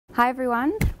Hi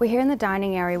everyone, we're here in the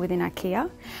dining area within IKEA.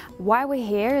 Why we're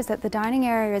here is that the dining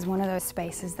area is one of those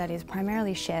spaces that is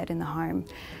primarily shared in the home.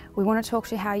 We want to talk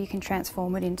to you how you can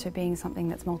transform it into being something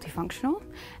that's multifunctional,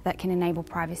 that can enable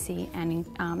privacy and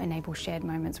enable shared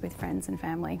moments with friends and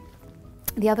family.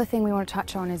 The other thing we want to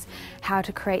touch on is how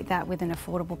to create that with an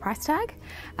affordable price tag,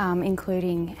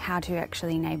 including how to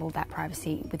actually enable that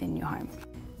privacy within your home.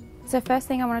 So first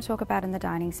thing I want to talk about in the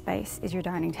dining space is your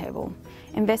dining table.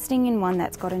 Investing in one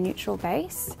that's got a neutral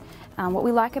base. What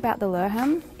we like about the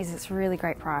LERHAMN is it's a really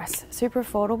great price. Super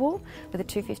affordable with a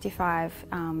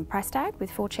 $255 price tag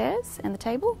with 4 chairs and the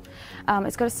table.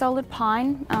 It's got a solid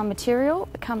pine material.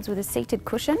 It comes with a seated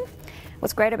cushion.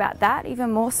 What's great about that,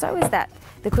 even more so, is that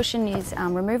the cushion is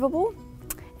removable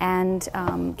and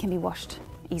can be washed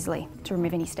easily to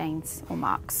remove any stains or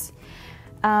marks.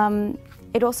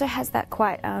 It also has that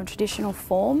quite traditional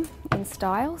form in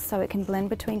style, so it can blend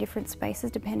between different spaces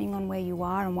depending on where you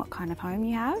are and what kind of home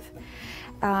you have.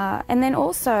 And then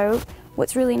also,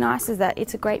 what's really nice is that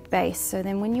it's a great base, so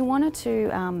then when you wanted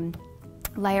to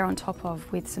layer on top of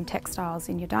with some textiles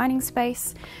in your dining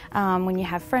space, when you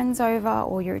have friends over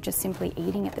or you're just simply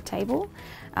eating at the table,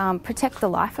 protect the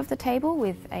life of the table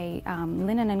with a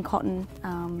linen and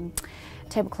cotton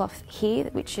tablecloth here,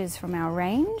 which is from our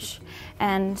range.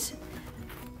 And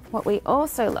what we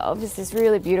also love is this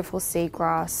really beautiful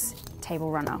seagrass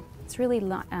table runner. It's really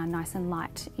nice and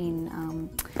light in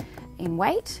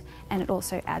weight, and it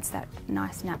also adds that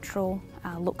nice natural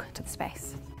look to the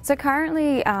space. So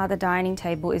currently the dining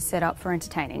table is set up for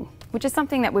entertaining, which is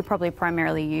something that we probably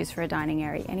primarily use for a dining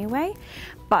area anyway.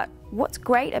 But what's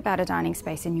great about a dining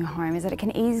space in your home is that it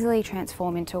can easily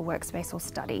transform into a workspace or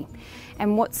study.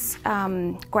 And what's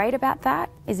great about that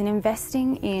is in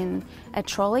investing in a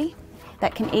trolley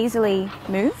that can easily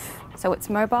move, so it's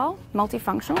mobile,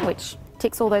 multifunctional, which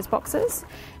ticks all those boxes,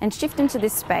 and shift into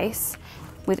this space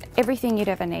with everything you'd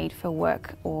ever need for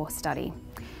work or study.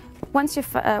 Once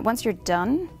you're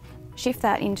done, shift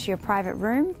that into your private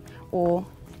room or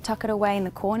tuck it away in the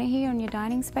corner here on your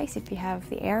dining space if you have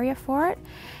the area for it.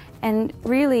 And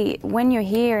really, when you're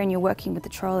here and you're working with the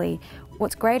trolley,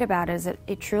 what's great about it is that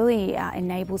it truly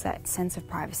enables that sense of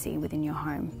privacy within your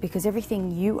home, because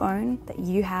everything you own, that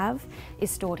you have, is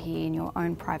stored here in your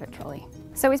own private trolley.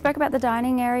 So we spoke about the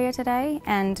dining area today,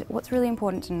 and what's really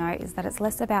important to note is that it's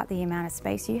less about the amount of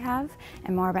space you have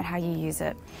and more about how you use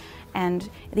it. And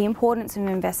the importance of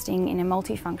investing in a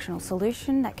multifunctional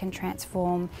solution that can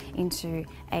transform into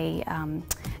an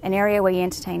area where you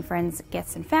entertain friends,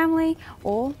 guests and family,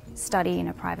 or study in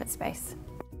a private space.